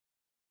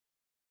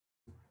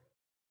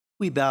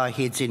We bow our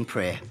heads in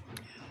prayer.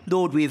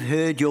 Lord, we've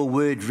heard your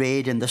word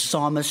read, and the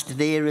psalmist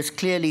there has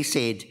clearly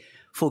said,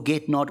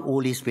 forget not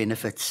all his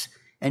benefits.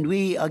 And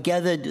we are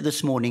gathered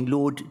this morning,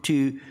 Lord,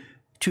 to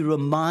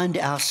remind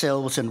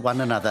ourselves and one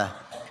another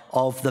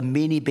of the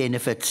many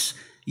benefits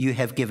you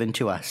have given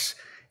to us.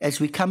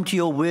 As we come to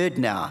your word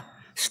now,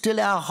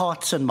 still our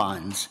hearts and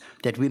minds,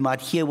 that we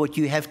might hear what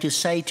you have to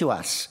say to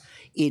us.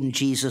 In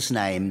Jesus'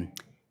 name,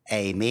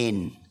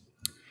 amen.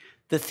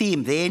 The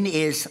theme then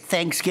is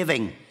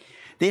Thanksgiving.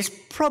 There's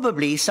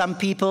probably some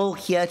people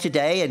here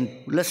today and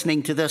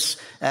listening to this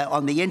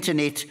on the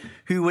internet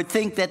who would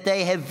think that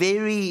they have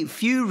very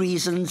few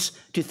reasons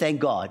to thank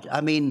God. I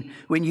mean,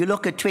 when you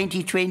look at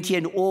 2020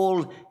 and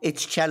all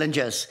its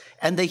challenges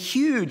and the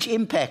huge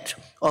impact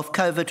of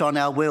COVID on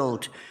our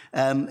world,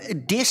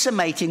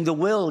 decimating the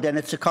world and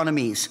its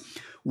economies,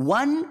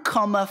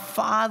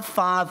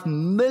 1.55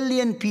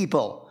 million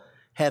people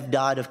have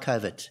died of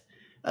COVID.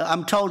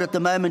 I'm told at the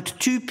moment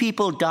 2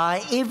 people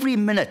die every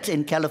minute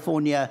in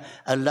California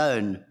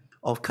alone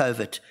of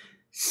COVID.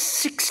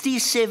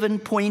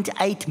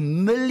 67.8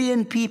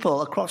 million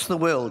people across the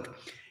world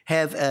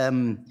have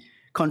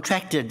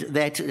contracted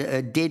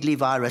that deadly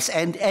virus,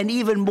 and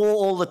even more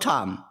all the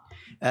time.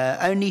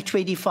 Only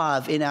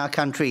 25 in our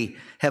country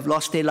have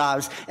lost their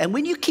lives. And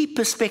when you keep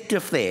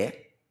perspective there,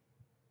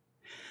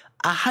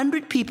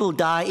 100 people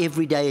die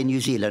every day in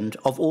New Zealand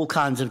of all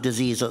kinds of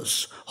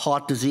diseases,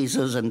 heart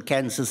diseases and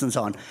cancers and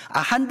so on.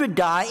 100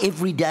 die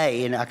every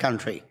day in our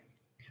country.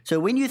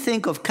 So when you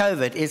think of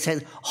COVID, it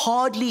has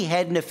hardly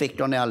had an effect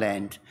on our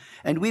land.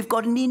 And we've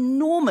got an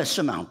enormous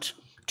amount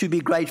to be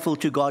grateful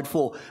to God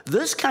for.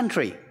 This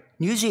country,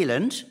 New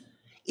Zealand,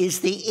 is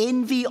the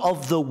envy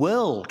of the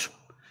world.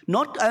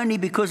 Not only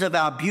because of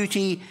our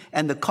beauty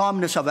and the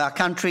calmness of our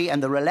country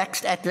and the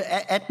relaxed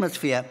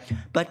atmosphere,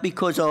 but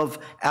because of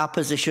our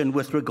position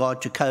with regard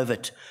to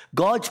COVID.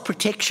 God's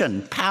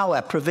protection,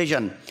 power,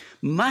 provision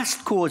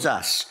must cause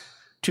us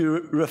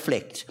to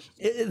reflect.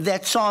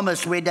 That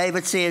psalmist where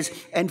David says,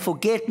 and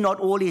forget not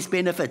all his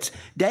benefits.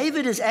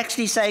 David is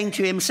actually saying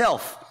to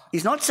himself,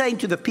 he's not saying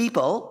to the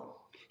people,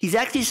 he's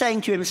actually saying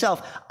to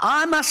himself,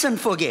 I mustn't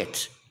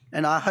forget.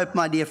 And I hope,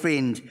 my dear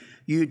friend,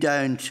 you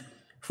don't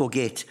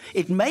forget.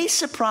 It may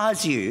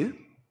surprise you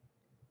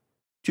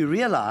to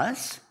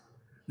realize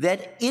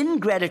that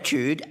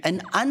ingratitude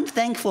and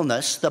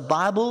unthankfulness the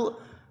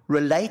Bible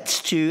relates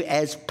to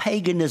as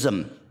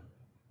paganism,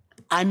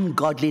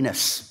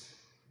 ungodliness.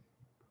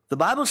 The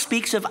Bible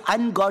speaks of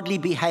ungodly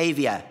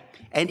behavior,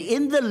 and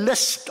in the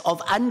list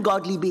of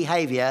ungodly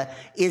behavior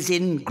is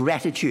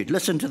ingratitude.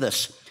 Listen to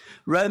this.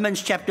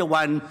 Romans chapter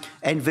 1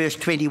 and verse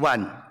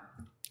 21.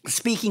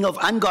 Speaking of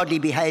ungodly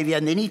behavior,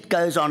 and then it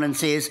goes on and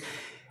says,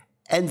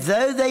 and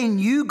though they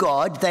knew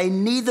God, they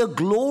neither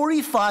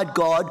glorified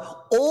God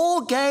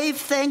or gave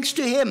thanks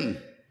to him.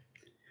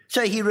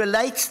 So he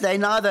relates, they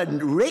neither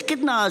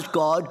recognized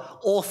God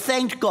or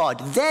thanked God.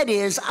 That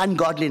is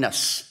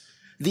ungodliness.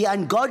 The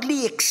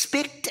ungodly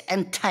expect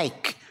and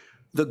take.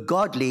 The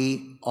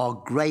godly are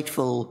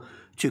grateful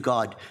to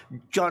God.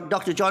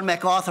 Dr. John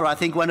MacArthur, I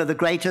think one of the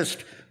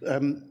greatest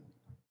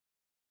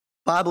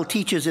Bible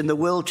teachers in the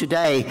world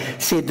today,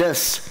 said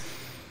this: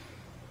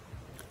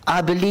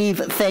 I believe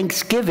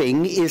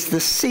thanksgiving is the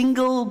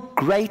single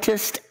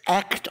greatest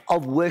act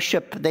of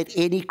worship that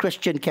any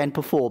Christian can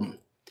perform.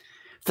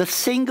 The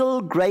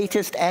single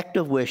greatest act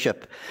of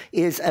worship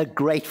is a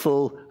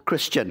grateful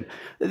Christian.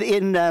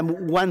 In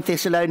 1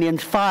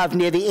 Thessalonians 5,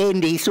 near the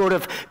end, he sort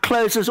of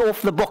closes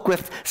off the book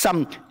with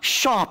some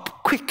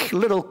sharp, quick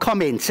little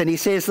comments, and he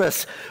says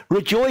this: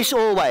 rejoice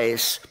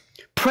always,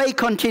 pray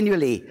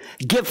continually,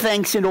 give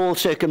thanks in all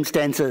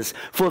circumstances,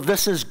 for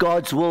this is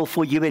God's will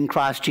for you in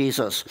Christ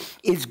Jesus.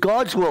 It's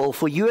God's will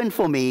for you and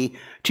for me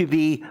to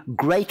be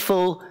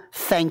grateful,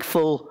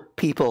 thankful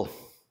people.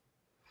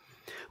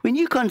 When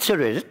you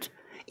consider it,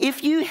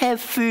 if you have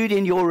food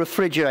in your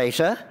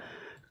refrigerator,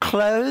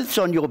 clothes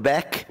on your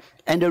back,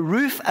 and a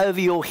roof over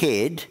your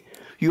head,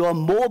 you are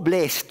more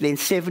blessed than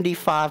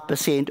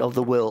 75% of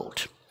the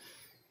world.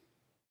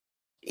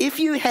 If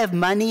you have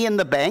money in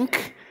the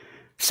bank,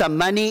 some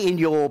money in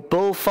your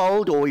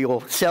billfold or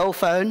your cell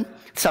phone,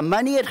 some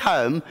money at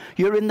home,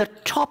 you're in the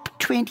top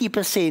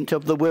 20%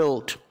 of the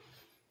world.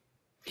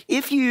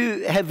 If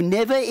you have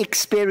never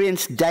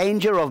experienced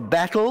danger of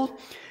battle,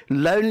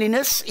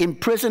 loneliness,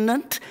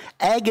 imprisonment,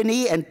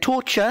 agony and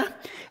torture,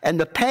 and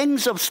the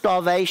pangs of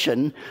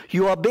starvation,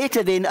 you are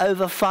better than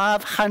over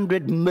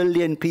 500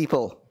 million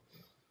people.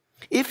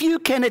 If you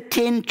can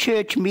attend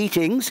church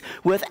meetings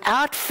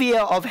without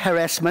fear of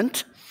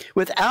harassment,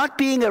 without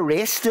being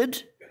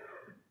arrested,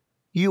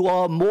 you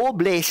are more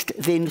blessed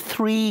than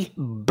 3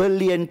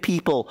 billion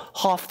people,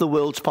 half the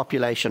world's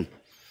population.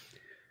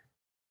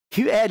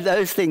 You add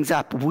those things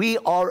up, we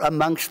are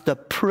amongst the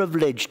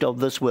privileged of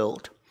this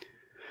world.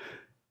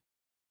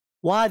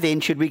 Why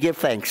then should we give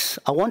thanks?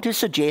 I want to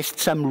suggest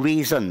some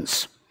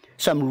reasons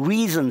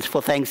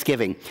for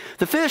thanksgiving.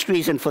 The first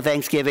reason for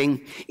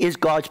thanksgiving is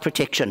God's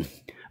protection.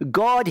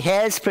 God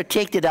has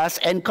protected us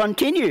and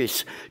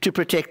continues to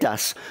protect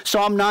us.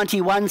 Psalm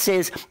 91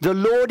 says, "The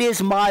Lord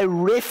is my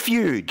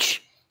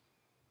refuge,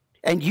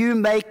 and you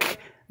make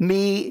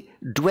me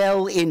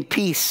dwell in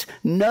peace.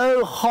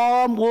 No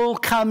harm will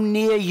come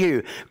near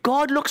you."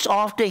 God looks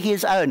after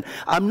his own.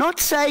 I'm not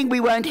saying we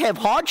won't have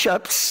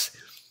hardships,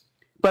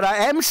 but I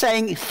am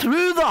saying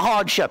through the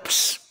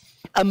hardships,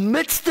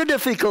 amidst the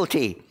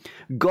difficulty,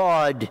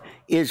 God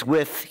is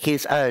with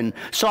his own.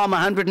 Psalm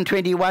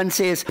 121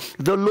 says,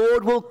 "The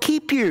Lord will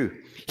keep you.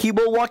 He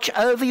will watch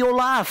over your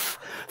life."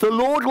 The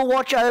Lord will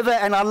watch over,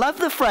 and I love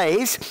the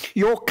phrase,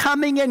 "your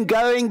coming and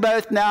going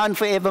both now and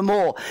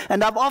forevermore."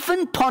 And I've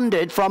often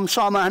pondered from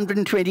Psalm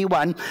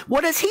 121,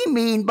 what does he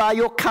mean by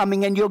your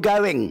coming and your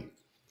going?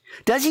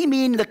 Does he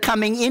mean the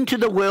coming into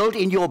the world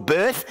in your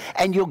birth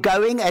and your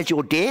going as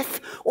your death?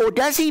 Or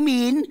does he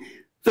mean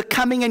the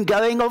coming and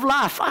going of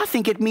life? I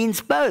think it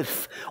means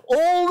both.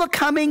 All the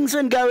comings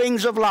and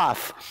goings of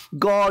life,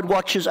 God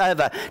watches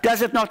over.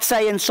 Does it not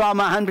say in Psalm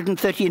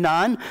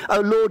 139, "O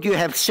Lord, you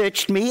have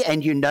searched me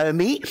and you know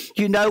me.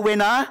 You know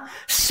when I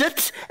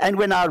sit and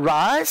when I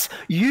rise.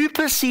 You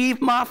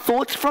perceive my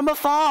thoughts from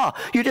afar.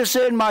 You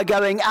discern my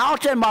going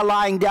out and my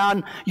lying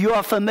down. You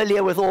are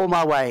familiar with all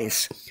my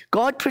ways."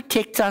 God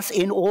protects us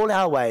in all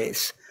our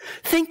ways.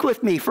 Think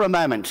with me for a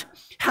moment.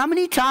 How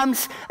many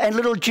times and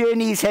little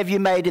journeys have you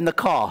made in the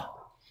car?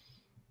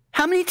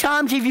 How many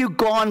times have you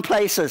gone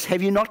places?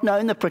 Have you not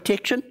known the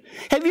protection?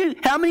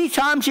 How many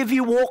times have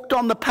you walked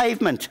on the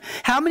pavement?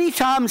 How many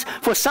times,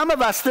 for some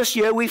of us this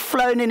year, we've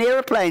flown in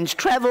airplanes,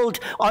 traveled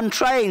on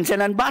trains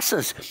and on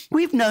buses.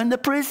 We've known the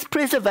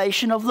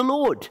preservation of the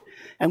Lord.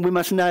 And we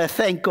must know,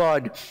 thank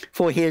God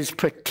for his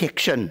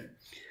protection.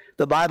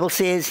 The Bible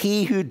says,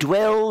 "He who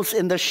dwells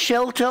in the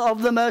shelter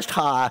of the Most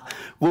High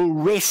will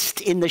rest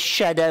in the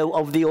shadow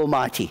of the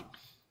Almighty."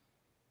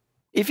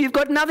 If you've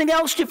got nothing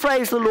else to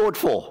praise the Lord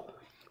for,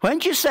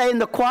 won't you say in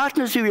the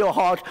quietness of your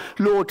heart,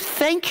 "Lord,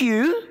 thank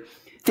you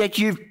that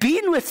you've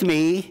been with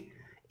me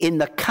in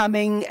the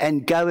coming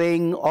and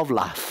going of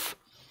life."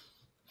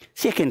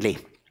 Secondly,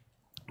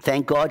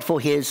 thank God for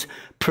his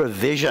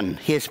provision,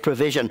 his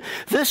provision.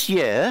 This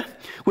year,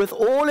 with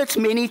all its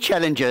many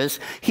challenges,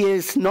 he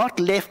has not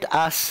left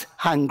us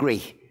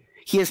hungry.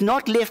 He has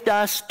not left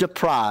us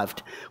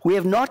deprived. We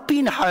have not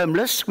been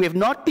homeless. We have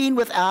not been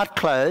without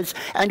clothes,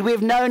 and we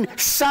have known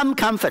some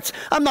comforts.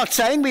 I'm not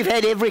saying we've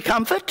had every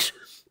comfort,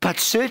 but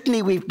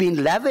certainly we've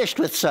been lavished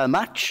with so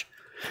much.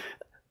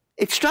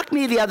 It struck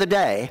me the other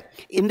day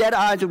in that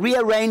I was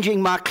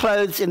rearranging my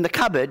clothes in the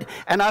cupboard,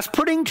 and I was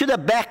putting to the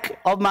back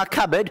of my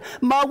cupboard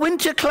my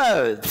winter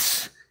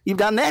clothes. You've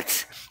done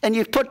that? And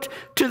you've put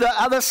to the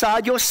other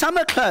side your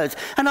summer clothes.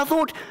 And I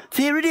thought,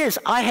 there it is.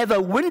 I have a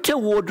winter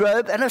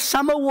wardrobe and a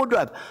summer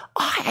wardrobe.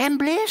 I am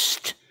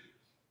blessed.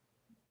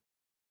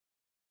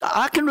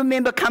 I can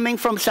remember coming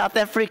from South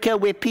Africa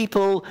where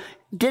people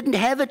didn't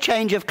have a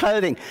change of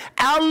clothing.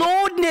 Our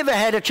Lord never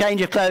had a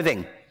change of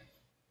clothing.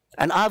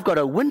 And I've got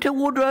a winter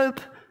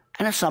wardrobe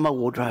and a summer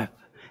wardrobe.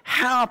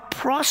 How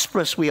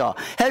prosperous we are.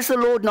 Has the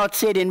Lord not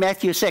said in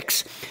Matthew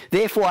 6,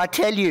 "Therefore I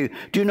tell you,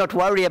 do not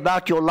worry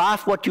about your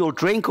life, what you'll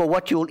drink or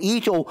what you'll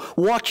eat or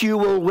what you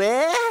will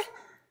wear"?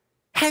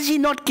 Has he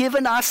not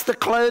given us the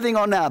clothing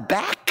on our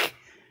back?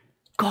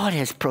 God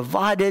has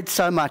provided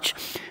so much.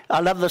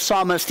 I love the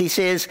psalmist. He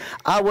says,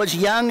 "I was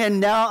young and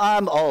now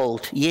I'm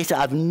old, yet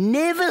I've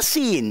never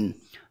seen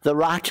the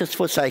righteous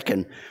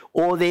forsaken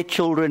or their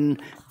children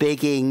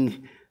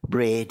begging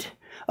bread."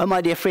 Oh, my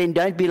dear friend,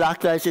 don't be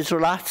like those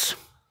Israelites.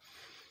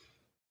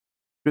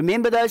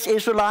 Remember those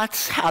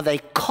Israelites, how they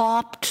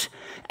carped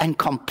and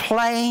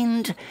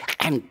complained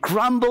and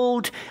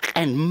grumbled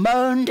and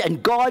moaned,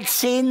 and God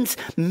sends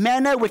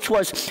manna, which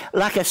was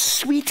like a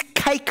sweet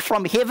cake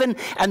from heaven,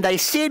 and they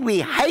said,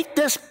 "We hate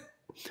this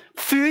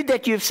food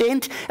that you've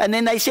sent." And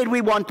then they said,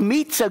 "We want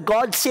meat," so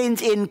God sends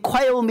in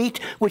quail meat,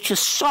 which is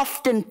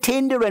soft and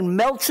tender and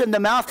melts in the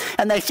mouth,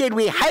 and they said,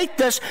 "We hate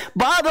this.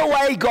 By the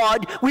way,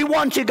 God, we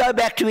want to go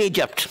back to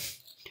Egypt.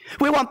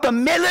 We want the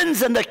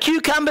melons and the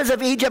cucumbers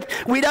of Egypt.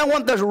 We don't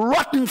want this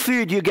rotten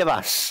food you give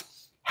us."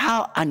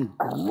 How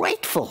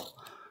ungrateful.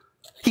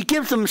 He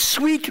gives them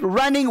sweet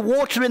running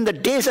water in the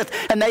desert,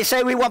 and they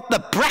say, "We want the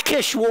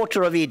brackish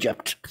water of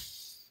Egypt."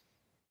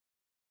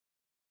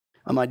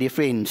 Oh, my dear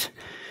friends,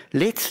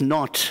 let's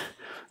not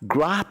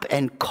gripe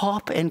and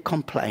carp and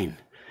complain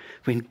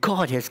when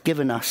God has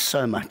given us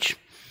so much.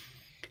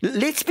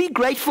 Let's be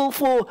grateful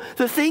for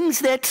the things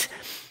that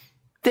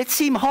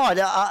seem hard.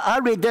 I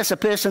read this. A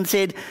person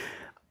said,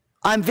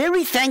 "I'm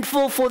very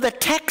thankful for the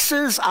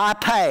taxes I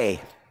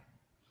pay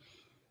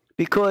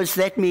because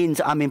that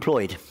means I'm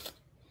employed.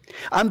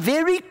 I'm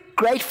very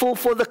grateful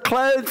for the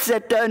clothes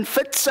that don't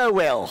fit so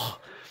well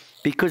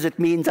because it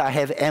means I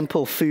have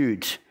ample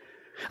food.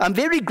 I'm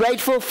very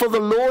grateful for the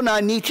lawn I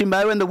need to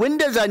mow and the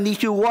windows I need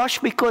to wash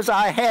because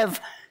I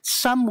have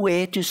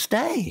somewhere to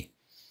stay.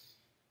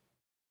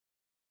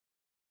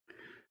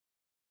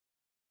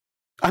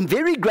 I'm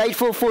very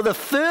grateful for the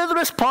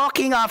furthest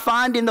parking I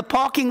find in the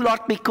parking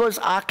lot because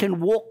I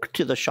can walk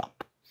to the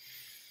shop."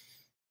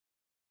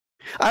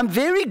 I'm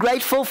very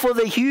grateful for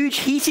the huge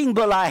heating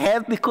bill I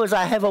have because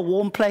I have a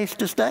warm place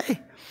to stay.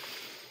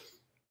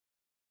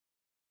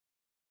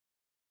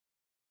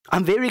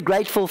 I'm very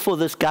grateful for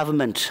this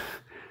government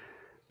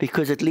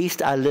because at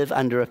least I live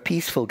under a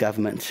peaceful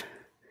government.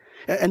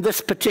 And this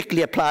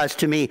particularly applies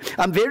to me.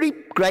 I'm very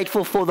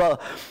grateful for the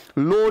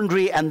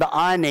laundry and the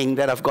ironing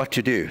that I've got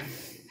to do,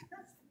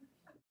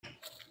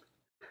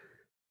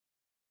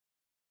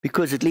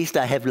 because at least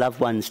I have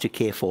loved ones to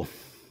care for.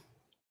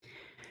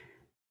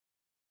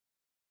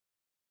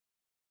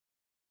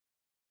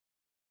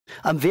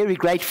 I'm very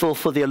grateful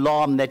for the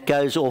alarm that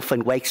goes off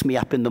and wakes me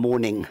up in the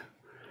morning,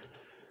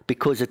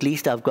 because at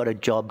least I've got a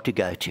job to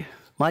go to.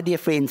 My dear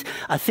friends,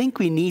 I think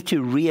we need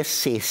to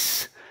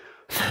reassess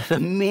the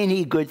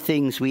many good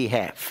things we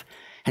have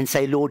and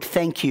say, Lord,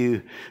 thank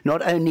you,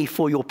 not only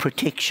for your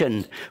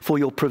protection, for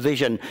your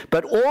provision,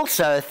 but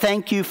also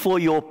thank you for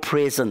your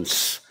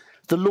presence,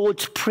 the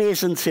Lord's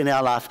presence in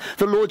our life,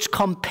 the Lord's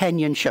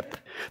companionship.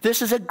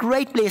 This is a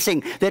great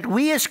blessing that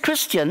we as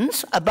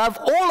Christians, above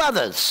all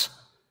others,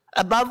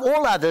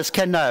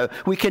 can know.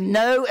 We can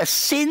know a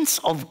sense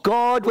of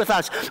God with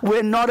us.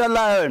 We're not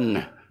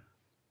alone.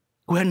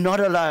 We're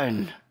not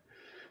alone.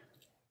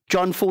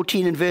 John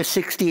 14 and verse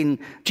 16,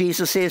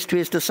 Jesus says to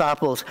his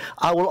disciples,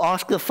 I will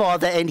ask the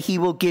Father and he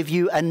will give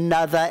you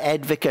another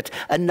advocate,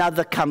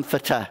 another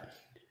comforter.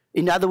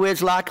 In other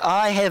words, like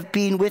I have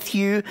been with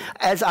you,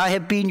 as I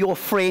have been your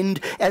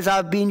friend, as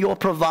I've been your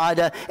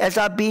provider, as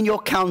I've been your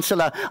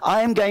counselor,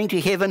 I am going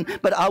to heaven,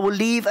 but I will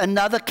leave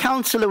another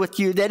counselor with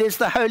you. That is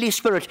the Holy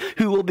Spirit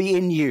who will be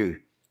in you.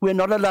 We're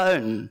not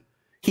alone.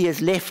 He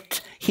has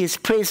left his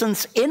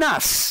presence in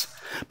us.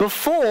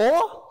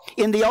 Before,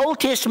 in the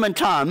Old Testament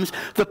times,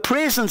 the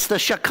presence, the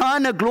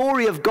Shekinah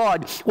glory of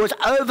God was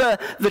over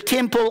the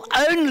temple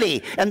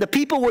only, and the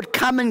people would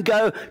come and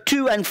go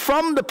to and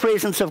from the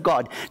presence of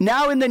God.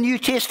 Now in the New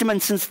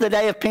Testament, since the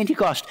day of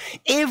Pentecost,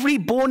 every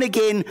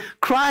born-again,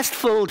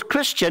 Christ-filled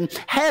Christian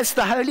has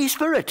the Holy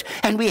Spirit,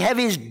 and we have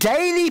his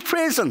daily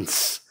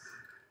presence,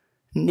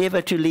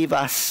 never to leave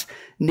us,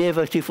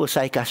 never to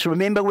forsake us.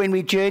 Remember when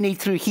we journeyed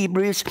through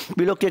Hebrews,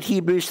 we looked at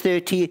Hebrews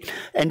 30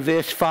 and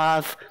verse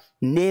 5,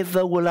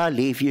 never will I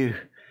leave you,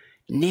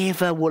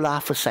 never will I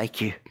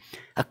forsake you.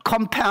 A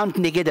compound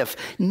negative.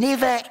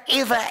 Never,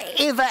 ever,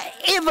 ever,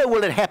 ever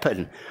will it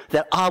happen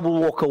that I will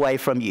walk away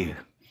from you.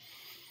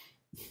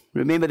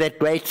 Remember that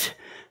great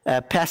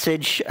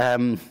passage,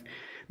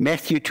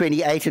 Matthew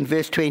 28 and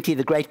verse 20,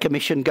 the Great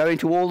Commission, go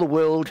into all the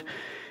world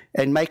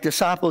and make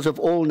disciples of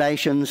all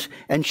nations,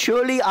 and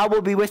surely I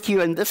will be with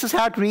you, and this is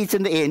how it reads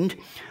in the end,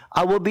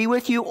 I will be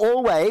with you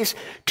always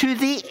to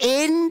the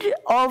end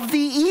of the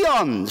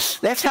eons.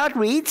 That's how it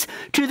reads,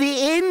 to the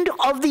end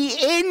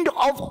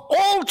of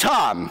all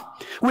time.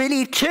 When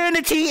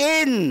eternity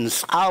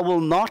ends, I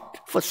will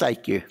not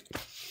forsake you.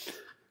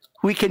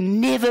 We can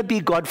never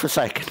be God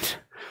forsaken.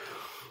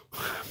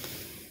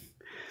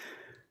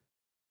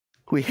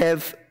 We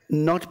have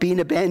not been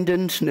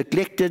abandoned,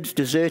 neglected,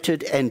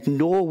 deserted, and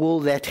nor will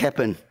that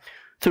happen.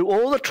 Through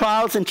all the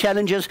trials and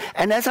challenges,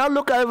 and as I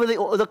look over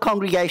the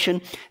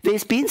congregation,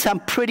 there's been some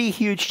pretty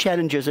huge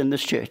challenges in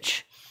this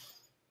church.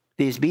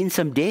 There's been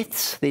some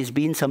deaths, there's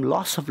been some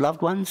loss of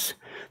loved ones,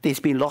 there's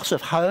been loss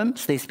of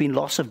homes, there's been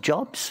loss of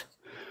jobs,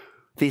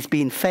 there's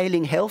been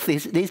failing health,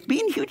 there's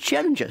been huge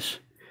challenges.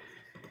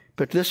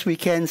 But this we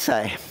can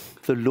say,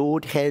 the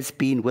Lord has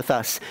been with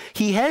us.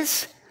 He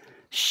has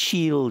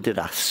shielded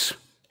us,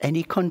 and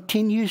he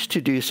continues to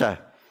do so.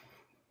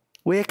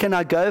 Where can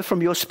I go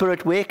from your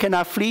spirit? Where can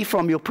I flee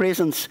from your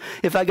presence?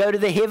 If I go to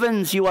the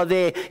heavens, you are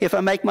there. If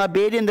I make my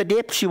bed in the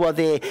depths, you are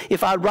there.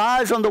 If I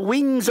rise on the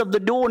wings of the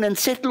dawn and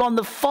settle on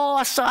the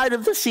far side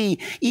of the sea,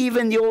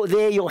 even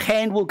there your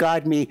hand will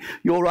guide me.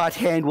 Your right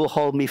hand will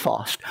hold me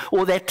fast.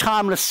 Or that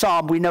timeless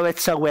psalm, we know it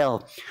so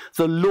well.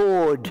 The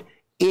Lord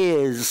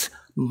is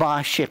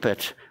my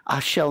shepherd. I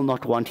shall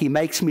not want. He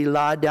makes me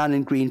lie down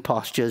in green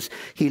pastures.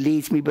 He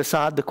leads me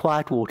beside the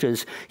quiet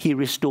waters. He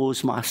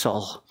restores my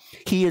soul.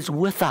 He is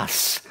with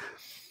us.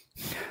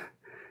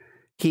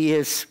 He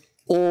is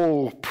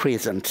all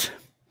present.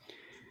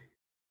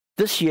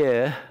 This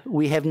year,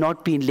 we have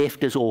not been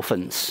left as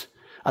orphans.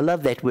 I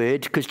love that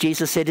word because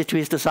Jesus said it to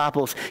his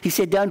disciples. He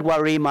said, don't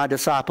worry, my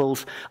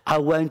disciples. I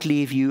won't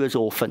leave you as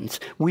orphans.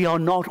 We are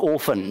not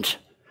orphaned.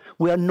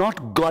 We are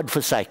not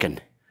God-forsaken.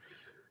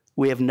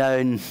 We have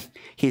known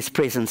his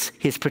presence,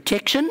 his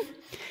protection,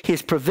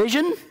 his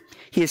provision,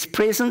 his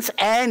presence,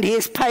 and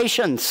his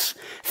patience.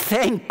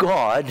 Thank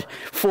God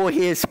for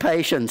his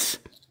patience.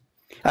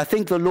 I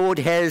think the Lord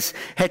has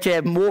had to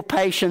have more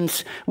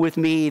patience with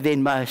me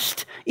than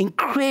most.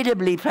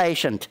 Incredibly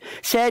patient.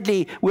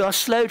 Sadly, we are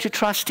slow to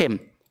trust him,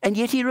 and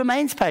yet he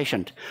remains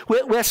patient.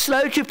 We're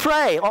slow to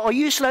pray. Are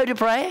you slow to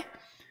pray?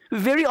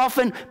 Very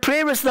often,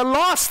 prayer is the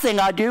last thing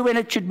I do when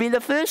it should be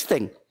the first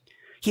thing.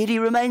 Yet he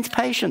remains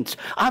patient.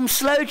 I'm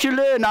slow to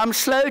learn. I'm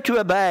slow to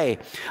obey.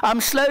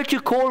 I'm slow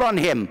to call on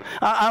him.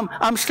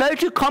 I'm slow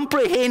to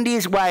comprehend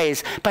his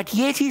ways. But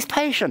yet he's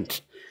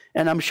patient.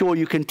 And I'm sure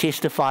you can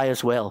testify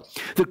as well.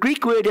 The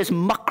Greek word is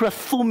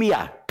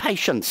makrothumia,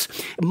 patience.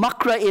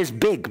 Makra is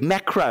big,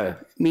 macro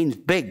means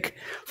big.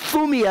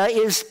 Thumia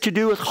is to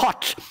do with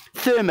hot,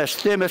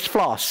 thermos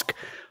flask.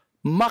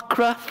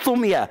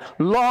 Makrothumia,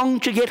 long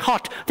to get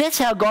hot. That's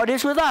how God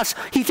is with us.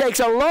 He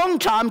takes a long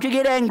time to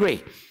get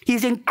angry.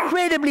 He's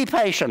incredibly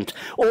patient.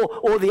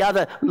 Or the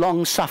other,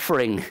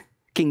 long-suffering.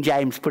 King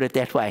James put it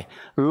that way.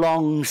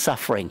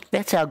 Long-suffering.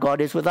 That's how God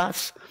is with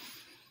us.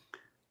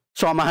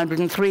 Psalm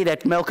 103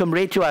 that Malcolm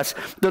read to us,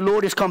 the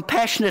Lord is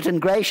compassionate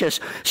and gracious,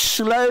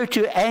 slow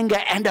to anger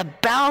and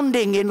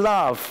abounding in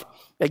love.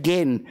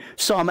 Again,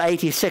 Psalm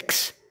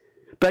 86,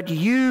 but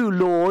you,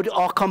 Lord,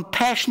 are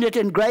compassionate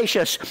and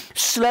gracious,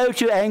 slow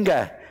to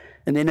anger.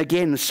 And then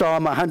again,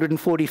 Psalm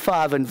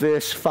 145 and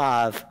verse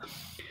 5,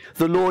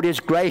 the Lord is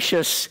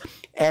gracious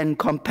and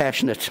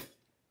compassionate.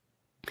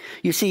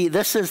 You see,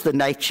 this is the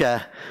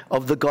nature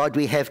of the God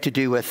we have to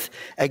do with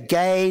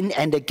again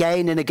and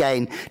again and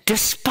again.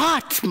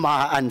 Despite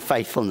my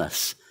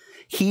unfaithfulness,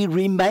 he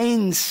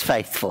remains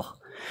faithful.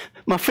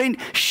 My friend,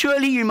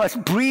 surely you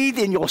must breathe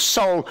in your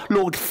soul,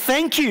 Lord,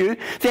 thank you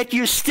that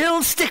you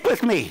still stick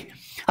with me.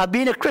 I've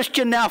been a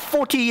Christian now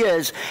 40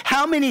 years.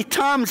 How many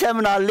times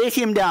haven't I let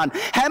him down?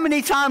 How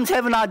many times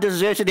haven't I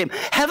deserted him?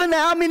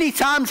 How many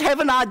times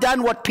haven't I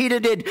done what Peter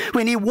did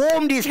when he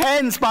warmed his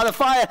hands by the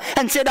fire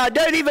and said, I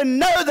don't even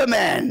know the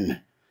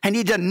man. And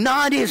he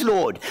denied his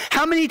Lord.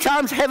 How many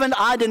times haven't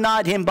I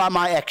denied him by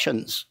my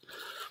actions?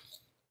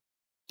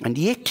 And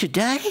yet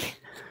today,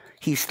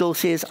 he still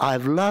says,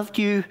 I've loved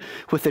you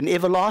with an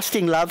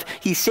everlasting love.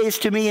 He says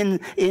to me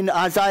in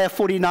Isaiah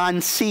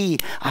 49, see,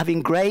 I've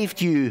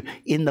engraved you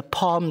in the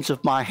palms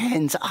of my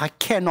hands. I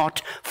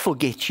cannot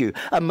forget you.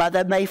 A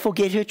mother may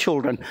forget her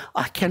children.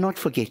 I cannot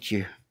forget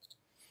you.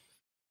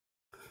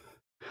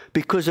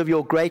 Because of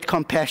your great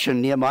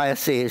compassion, Nehemiah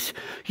says,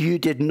 you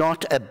did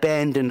not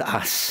abandon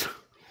us.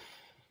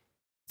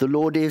 The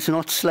Lord is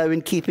not slow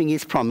in keeping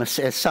his promise,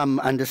 as some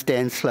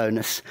understand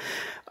slowness.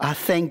 I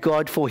thank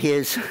God for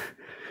his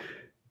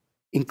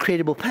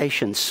incredible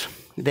patience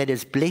that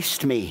has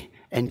blessed me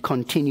and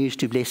continues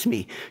to bless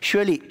me.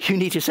 Surely you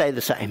need to say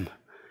the same.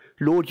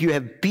 Lord, you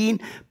have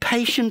been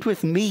patient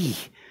with me,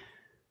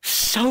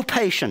 so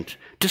patient,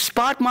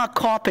 despite my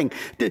carping,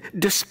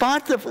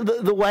 despite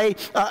the way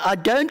I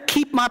don't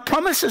keep my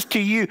promises to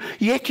you,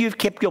 yet you've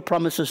kept your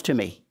promises to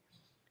me.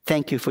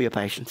 Thank you for your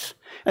patience.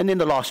 And then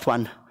the last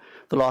one.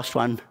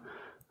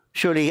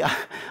 Surely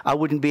I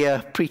wouldn't be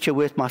a preacher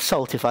worth my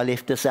salt if I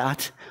left this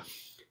out.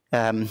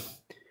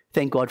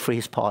 Thank God for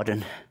his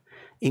pardon.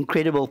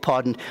 Incredible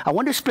pardon. I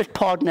want to split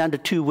pardon under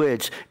two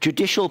words.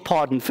 Judicial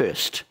pardon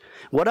first.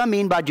 What I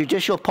mean by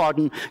judicial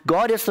pardon,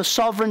 God as the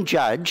sovereign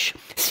judge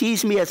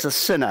sees me as a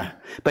sinner,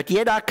 but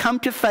yet I come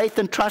to faith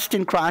and trust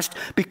in Christ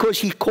because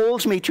he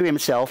calls me to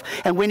himself.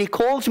 And when he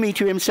calls me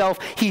to himself,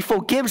 he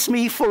forgives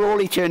me for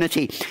all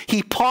eternity.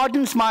 He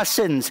pardons my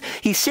sins.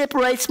 He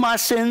separates my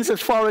sins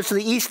as far as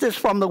the east is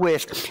from the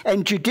west.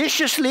 And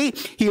judiciously,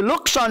 he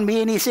looks on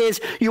me and he says,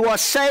 you are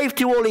saved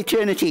to all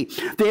eternity.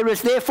 There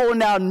is therefore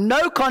now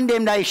no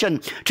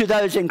condemnation to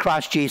those in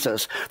Christ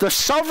Jesus. The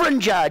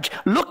sovereign judge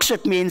looks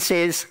at me and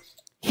says,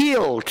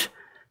 healed,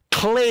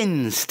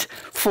 cleansed,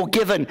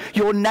 forgiven.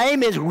 Your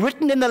name is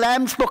written in the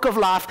Lamb's Book of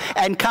Life,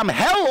 and come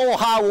hell or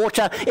high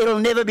water, it'll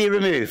never be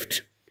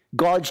removed.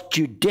 God's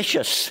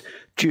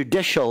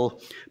judicial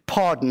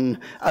pardon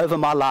over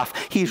my life.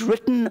 He's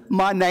written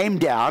my name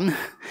down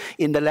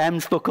in the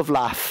Lamb's Book of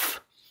Life,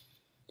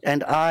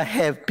 and I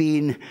have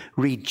been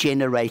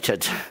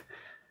regenerated.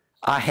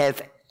 I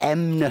have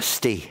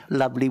amnesty.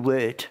 Lovely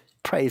word.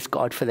 Praise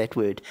God for that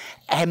word.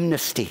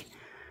 Amnesty.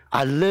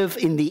 I live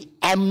in the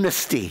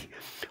amnesty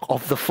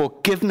of the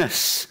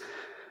forgiveness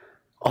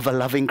of a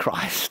loving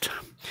Christ.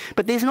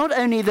 But there's not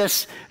only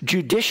this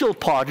judicial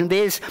pardon,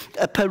 there's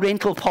a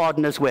parental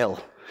pardon as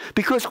well.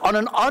 Because on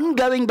an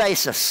ongoing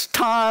basis,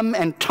 time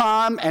and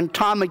time and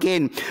time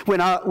again, when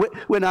I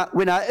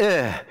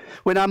err,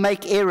 when I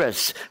make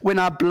errors, when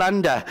I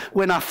blunder,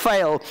 when I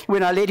fail,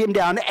 when I let him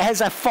down,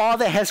 as a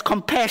father has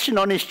compassion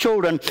on his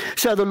children,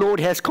 so the Lord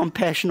has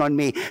compassion on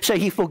me. So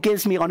he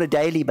forgives me on a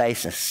daily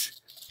basis.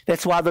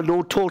 That's why the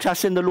Lord taught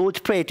us in the Lord's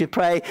Prayer to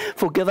pray,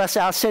 forgive us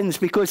our sins,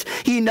 because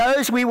he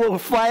knows we will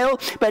fail,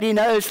 but he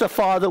knows the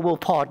Father will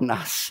pardon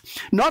us.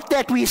 Not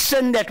that we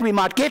sin that we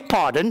might get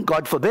pardon,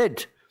 God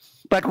forbid,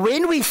 but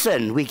when we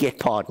sin, we get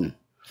pardon.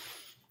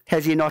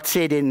 Has he not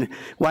said in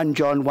 1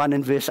 John 1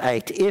 and verse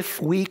 8,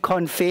 if we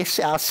confess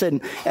our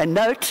sin, and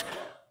note,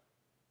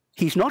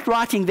 he's not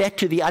writing that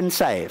to the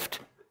unsaved.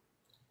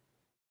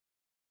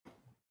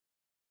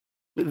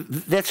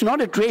 That's not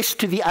addressed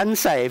to the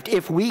unsaved.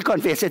 If we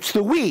confess, it's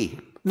the we,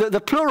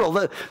 the plural,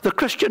 the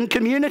Christian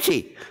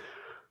community,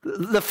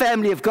 the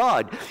family of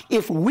God.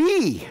 If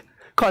we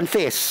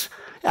confess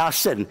our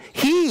sin,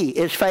 he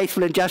is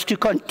faithful and just to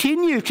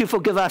continue to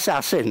forgive us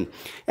our sin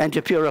and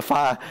to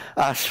purify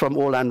us from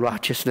all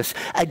unrighteousness.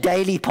 A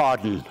daily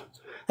pardon,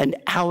 an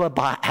hour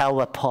by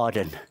hour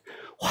pardon.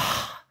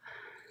 Wow.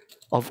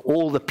 Of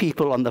all the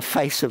people on the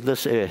face of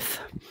this earth,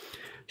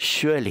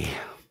 surely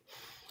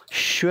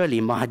Surely,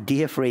 my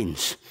dear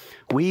friends,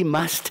 we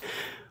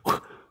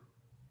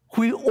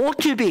ought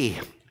to be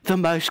the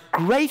most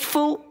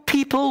grateful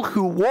people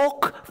who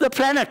walk the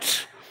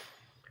planet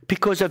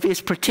because of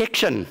his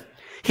protection,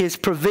 his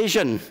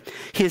provision,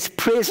 his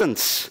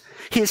presence,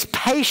 his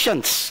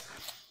patience,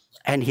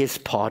 and his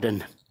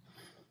pardon.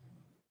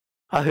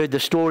 I heard the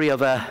story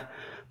of a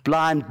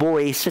blind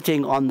boy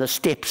sitting on the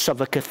steps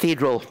of a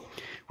cathedral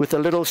with a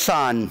little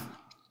sign,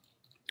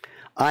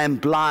 "I am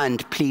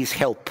blind, please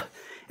help."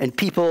 And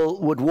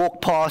people would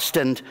walk past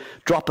and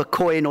drop a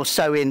coin or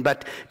so in,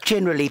 but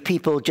generally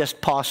people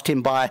just passed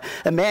him by.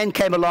 A man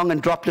came along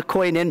and dropped a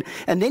coin in,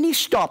 and then he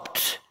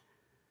stopped.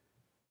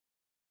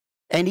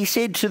 And he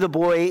said to the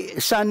boy,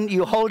 "Son,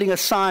 you're holding a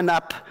sign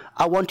up.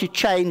 I want to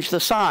change the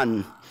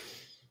sign."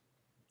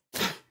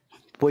 The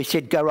boy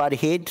said, "Go right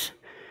ahead."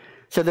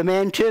 So the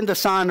man turned the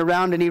sign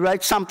around and he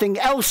wrote something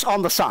else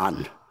on the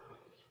sign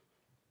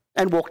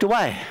and walked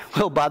away.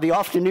 Well, by the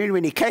afternoon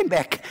when he came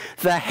back,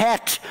 the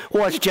hat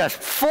was just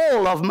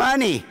full of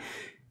money.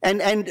 And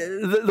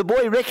the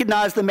boy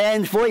recognized the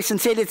man's voice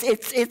and said,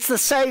 it's the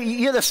same,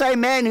 "You're the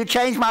same man who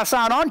changed my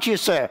sign, aren't you,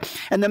 sir?"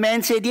 And the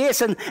man said,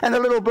 "Yes." And the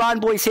little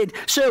blind boy said,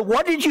 "Sir,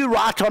 what did you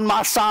write on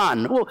my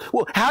sign?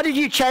 Well, how did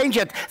you change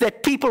it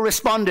that people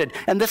responded?"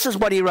 And this is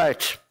what he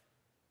wrote.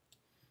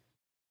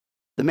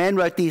 The man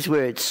wrote these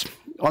words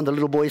on the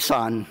little boy's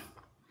sign: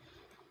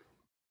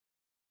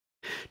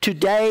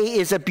 "Today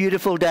is a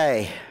beautiful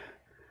day.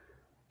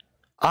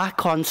 I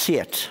can't see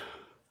it.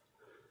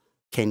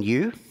 Can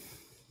you?"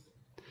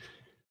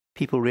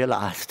 People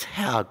realized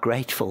how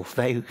grateful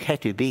they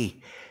had to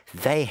be.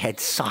 They had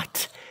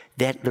sight.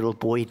 That little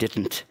boy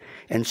didn't.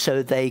 And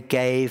so they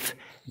gave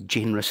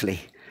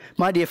generously.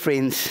 My dear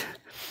friends,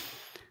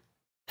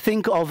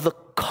 think of the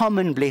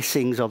common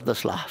blessings of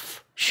this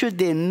life. Should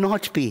there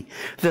not be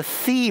the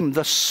theme,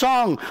 the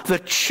song, the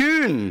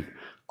tune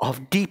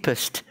of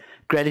deepest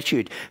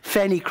gratitude?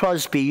 Fanny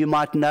Crosby, you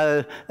might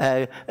know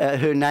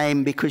her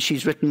name because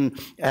she's written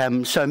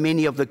so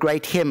many of the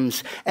great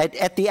hymns.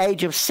 At the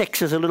age of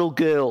 6, as a little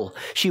girl,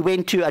 she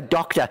went to a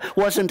doctor,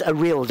 wasn't a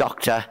real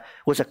doctor,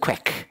 was a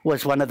quack,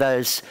 was one of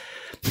those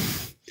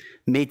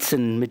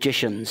medicine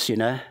magicians, you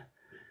know.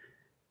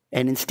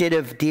 And instead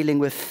of dealing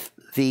with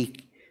the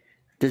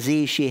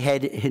disease she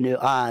had in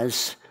her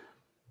eyes,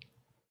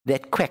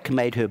 that quack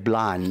made her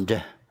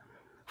blind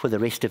for the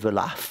rest of her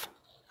life.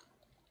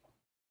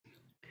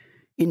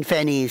 In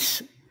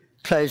Fanny's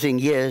closing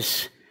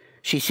years,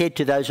 she said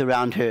to those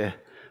around her,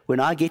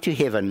 "When I get to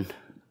heaven,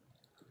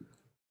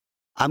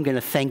 I'm going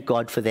to thank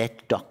God for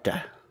that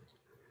doctor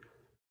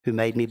who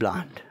made me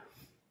blind,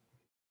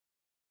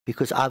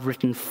 because I've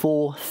written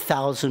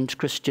 4,000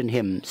 Christian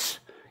hymns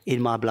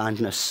in my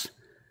blindness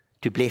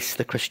to bless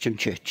the Christian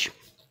church."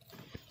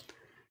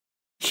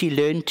 She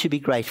learned to be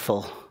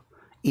grateful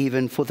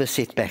even for the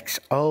setbacks.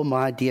 Oh,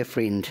 my dear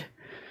friend,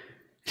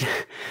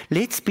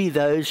 let's be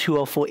those who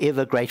are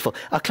forever grateful.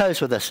 I'll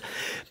close with this.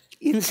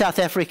 In South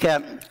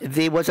Africa,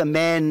 there was a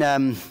man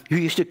who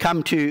used to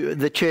come to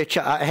the church.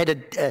 I had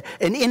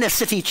an inner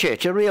city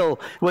church, it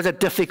was a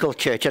difficult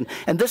church.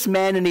 And this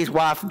man and his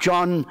wife,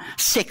 John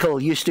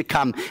Seckle, used to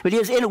come, but he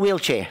was in a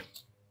wheelchair.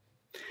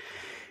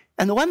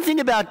 And the one thing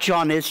about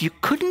John is you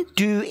couldn't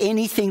do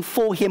anything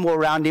for him or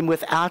around him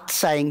without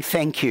saying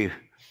thank you.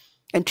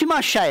 And to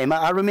my shame,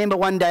 I remember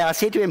one day I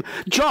said to him,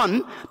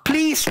 "John,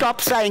 please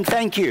stop saying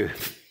thank you."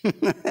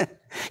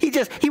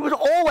 He was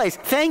always,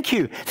 "Thank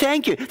you,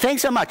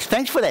 thanks so much,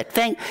 thanks for that."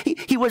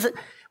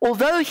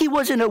 Although he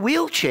was in a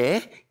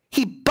wheelchair,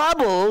 he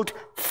bubbled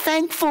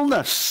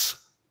thankfulness.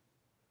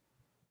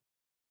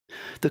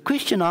 The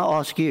question I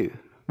ask you,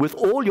 with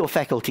all your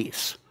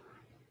faculties,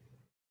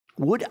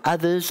 would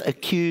others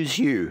accuse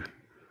you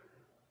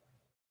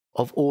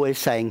of always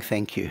saying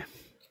thank you?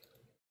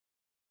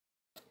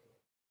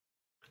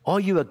 Are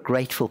you a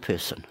grateful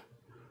person?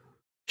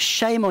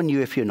 Shame on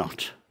you if you're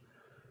not.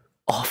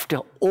 After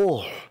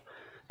all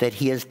that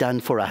he has done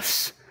for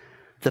us,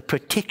 the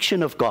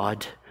protection of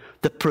God,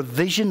 the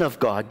provision of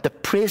God, the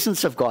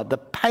presence of God, the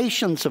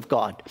patience of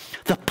God,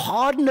 the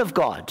pardon of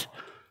God,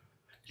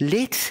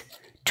 let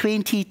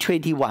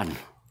 2021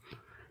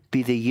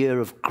 be the year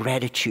of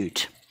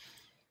gratitude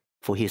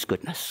for his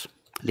goodness.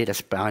 Let us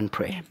bow in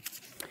prayer.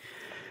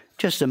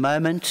 Just a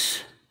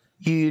moment,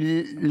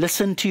 you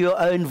listen to your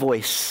own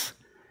voice.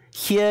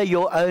 Hear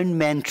your own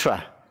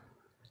mantra.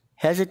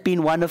 Has it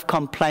been one of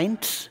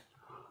complaint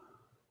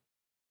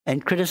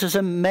and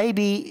criticism?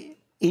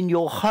 Maybe in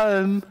your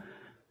home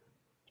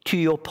to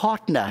your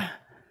partner,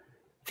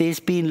 there's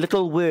been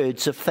little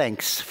words of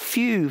thanks.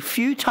 Few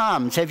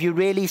times have you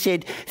really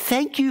said,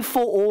 "Thank you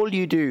for all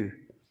you do."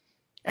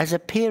 As a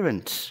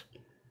parent,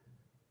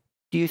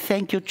 do you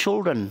thank your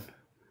children?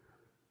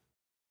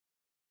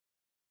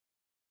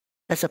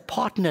 As a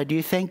partner, do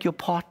you thank your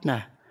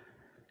partner?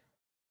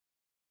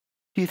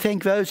 Do you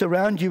thank those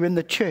around you in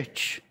the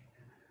church?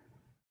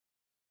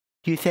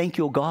 Do you thank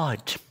your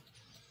God?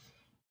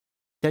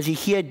 Does he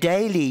hear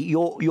daily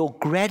your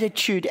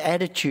gratitude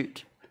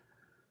attitude?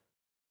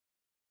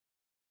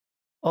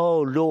 Oh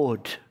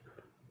Lord,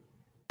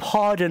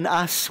 Pardon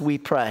us, we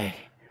pray,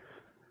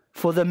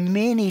 for the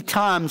many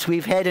times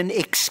we've had an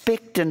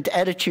expectant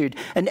attitude,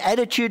 an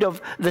attitude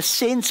of the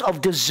sense of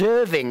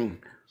deserving,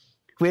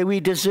 where we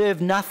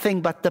deserve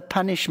nothing but the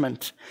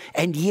punishment,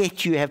 and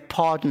yet you have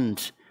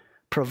pardoned,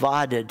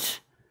 provided,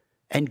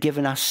 and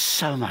given us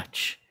so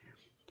much.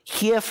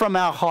 Hear from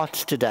our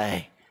hearts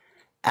today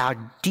our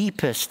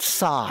deepest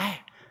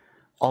sigh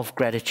of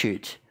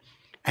gratitude,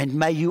 and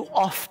may you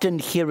often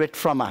hear it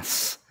from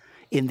us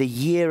in the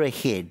year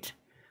ahead,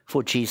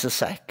 for Jesus'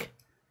 sake.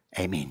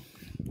 Amen.